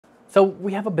So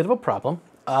we have a bit of a problem.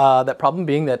 That problem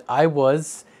being that I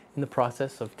was in the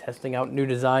process of testing out new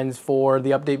designs for the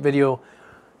update video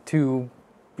to,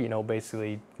 you know,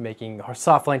 basically making our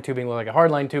soft line tubing look like a hard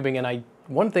line tubing. And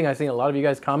one thing I've seen a lot of you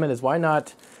guys comment is, why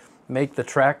not make the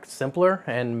track simpler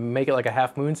and make it like a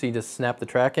half moon, so you just snap the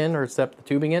track in or snap the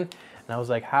tubing in. And I was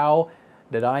like, how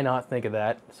did I not think of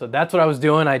that? So that's what I was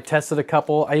doing. I tested a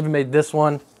couple. I even made this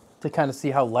one to kind of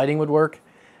see how lighting would work.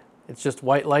 It's just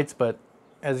white lights, but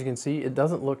as you can see, it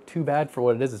doesn't look too bad for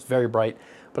what it is. It's very bright.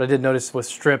 But I did notice with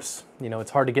strips, you know, it's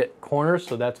hard to get corners,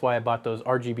 so that's why I bought those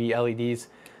RGB LEDs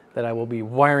that I will be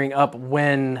wiring up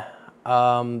when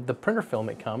the printer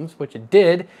filament comes, which it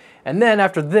did. And then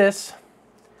after this,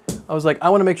 I was like,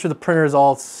 I want to make sure the printer is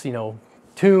all, you know,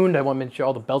 tuned. I want to make sure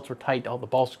all the belts were tight, all the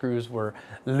ball screws were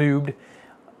lubed.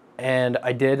 And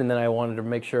I did, and then I wanted to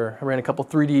make sure, I ran a couple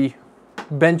 3D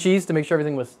benchies to make sure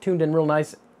everything was tuned in real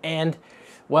nice. And,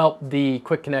 well, the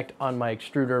quick connect on my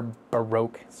extruder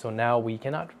broke, so now we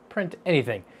cannot print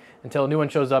anything until a new one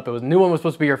shows up. New one was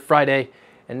supposed to be here Friday,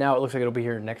 and now it looks like it'll be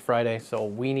here next Friday, so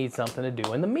we need something to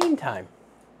do in the meantime.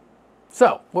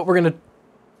 So, what we're going to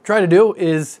try to do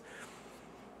is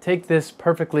take this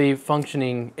perfectly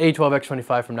functioning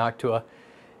A12X25 from Noctua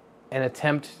and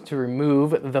attempt to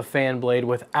remove the fan blade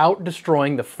without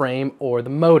destroying the frame or the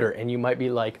motor. And you might be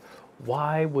like,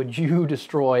 why would you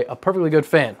destroy a perfectly good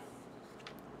fan?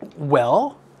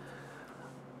 Well,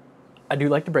 I do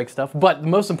like to break stuff, but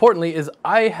most importantly is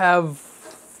I have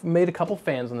made a couple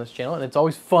fans on this channel, and it's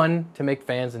always fun to make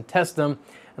fans and test them,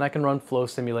 and I can run Flow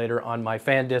Simulator on my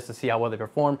fan disc to see how well they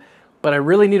perform. But I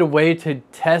really need a way to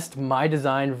test my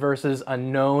design versus a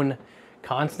known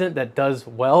constant that does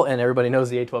well, and everybody knows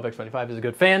the A12X25 is a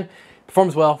good fan,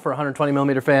 performs well for a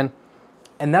 120mm fan,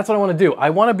 and that's what I want to do.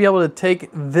 I want to be able to take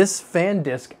this fan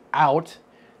disc out,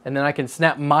 and then I can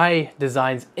snap my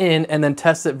designs in and then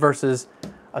test it versus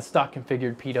a stock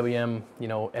configured PWM, you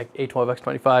know,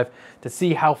 A12X25, to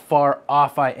see how far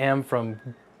off I am from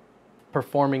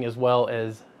performing as well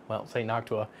as, well, say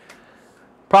Noctua.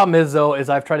 Problem is, though, is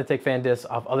I've tried to take fan discs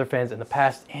off other fans in the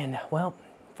past, and, well,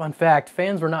 fun fact,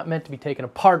 fans were not meant to be taken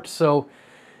apart, so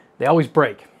they always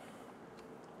break.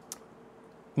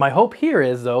 My hope here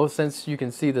is, though, since you can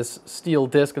see this steel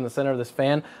disc in the center of this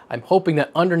fan, I'm hoping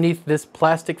that underneath this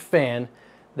plastic fan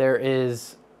there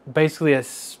is basically a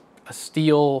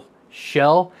steel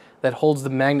shell that holds the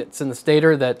magnets in the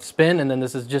stator that spin, and then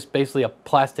this is just basically a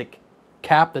plastic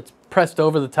cap that's pressed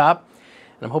over the top.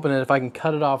 And I'm hoping that if I can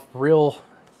cut it off real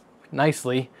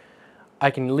nicely, I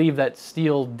can leave that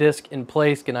steel disc in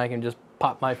place, and I can just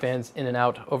pop my fans in and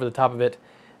out over the top of it,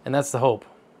 and that's the hope.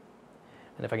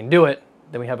 And if I can do it,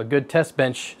 then we have a good test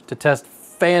bench to test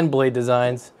fan blade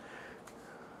designs,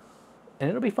 and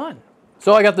it'll be fun.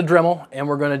 So I got the Dremel, and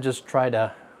we're going to just try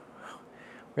to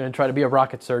be a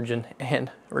rocket surgeon and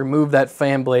remove that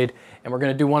fan blade, and we're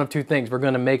going to do one of two things. We're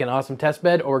going to make an awesome test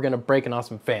bed, or we're going to break an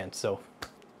awesome fan. So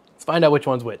let's find out which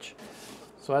one's which.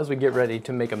 So as we get ready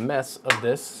to make a mess of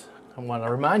this, I want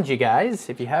to remind you guys,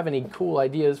 if you have any cool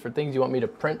ideas for things you want me to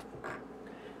print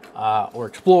or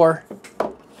explore,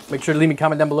 make sure to leave me a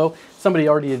comment down below. Somebody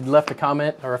already had left a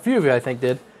comment, or a few of you I think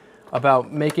did,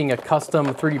 about making a custom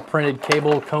 3D printed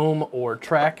cable, comb, or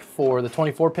track for the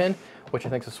 24 pin, which I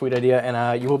think is a sweet idea,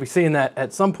 and you will be seeing that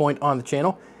at some point on the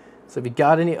channel. So if you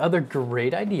got any other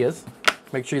great ideas,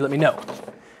 make sure you let me know.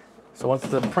 So once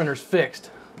the printer's fixed,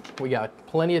 we got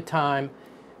plenty of time,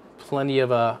 plenty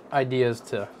of ideas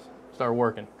to start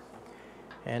working.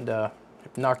 And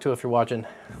Noctua, if you're watching,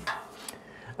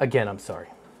 again, I'm sorry.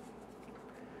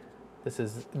 This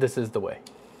is the way.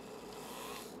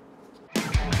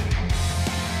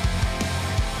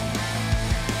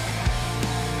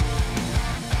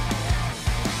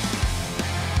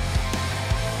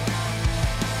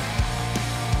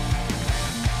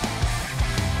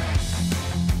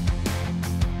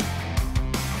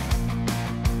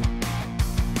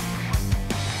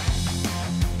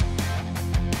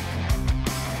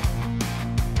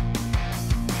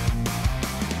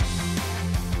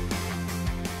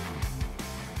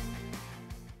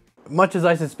 Much as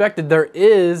I suspected, there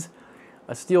is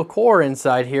a steel core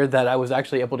inside here that I was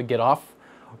actually able to get off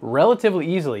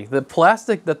relatively easily. The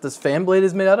plastic that this fan blade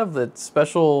is made out of, the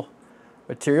special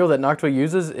material that Noctua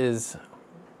uses, is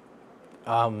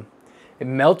it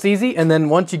melts easy, and then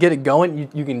once you get it going,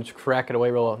 you can just crack it away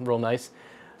real nice.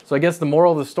 So I guess the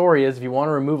moral of the story is, if you want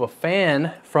to remove a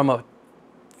fan from a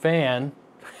fan,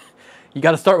 you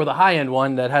got to start with a high-end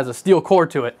one that has a steel core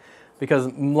to it.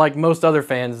 Because like most other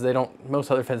fans,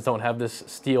 most other fans don't have this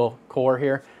steel core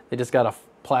here. They just got a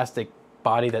plastic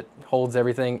body that holds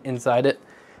everything inside it,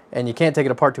 and you can't take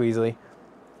it apart too easily.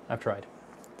 I've tried.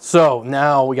 So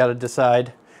now we got to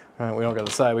decide. All right, we don't got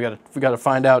to decide. We got to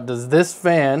find out, does this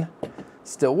fan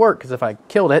still work? Because if I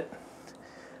killed it,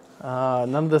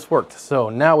 none of this worked. So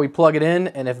now we plug it in,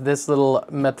 and if this little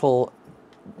metal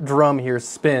drum here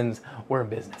spins, we're in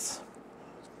business.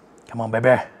 Come on,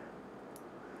 baby.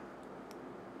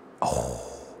 Oh,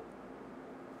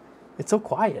 it's so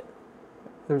quiet.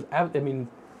 I mean,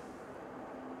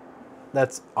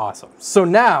 that's awesome. So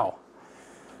now,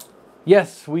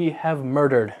 yes, we have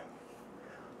murdered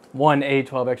one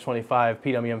A12X25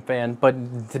 PWM fan,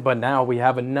 but now we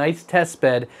have a nice test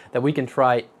bed that we can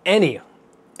try any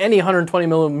 120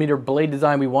 millimeter blade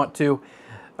design we want to.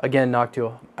 Again,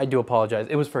 Noctua, I do apologize.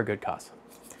 It was for a good cause.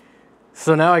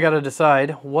 So now I got to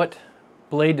decide, what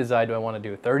blade design do I want to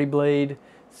do? 30 blade,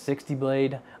 60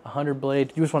 blade, 100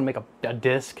 blade? You just want to make a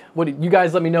disc? You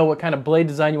guys let me know what kind of blade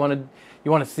design you want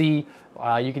to see.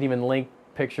 You can even link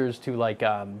pictures to like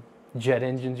jet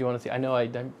engines you want to see. I know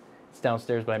it's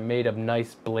downstairs, but I made a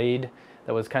nice blade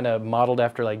that was kind of modeled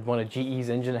after like one of GE's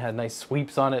engine. It had nice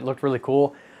sweeps on it. It looked really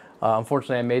cool.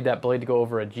 Unfortunately, I made that blade to go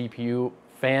over a GPU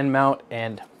fan mount,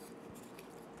 and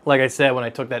like I said, when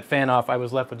I took that fan off, I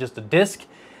was left with just a disc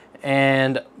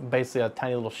and basically a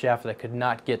tiny little shaft that I could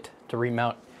not get to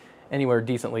remount anywhere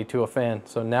decently to a fan.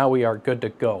 So now we are good to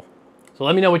go. So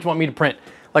let me know what you want me to print.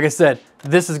 Like I said,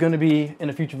 this is going to be in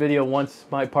a future video once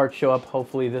my parts show up,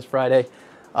 hopefully this Friday.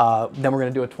 Then we're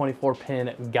going to do a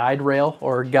 24-pin guide rail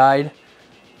or guide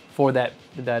for that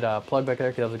plug back there,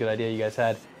 because that was a good idea you guys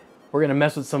had. We're going to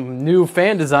mess with some new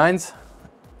fan designs,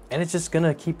 and it's just going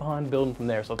to keep on building from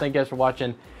there. So thank you guys for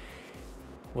watching.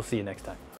 We'll see you next time.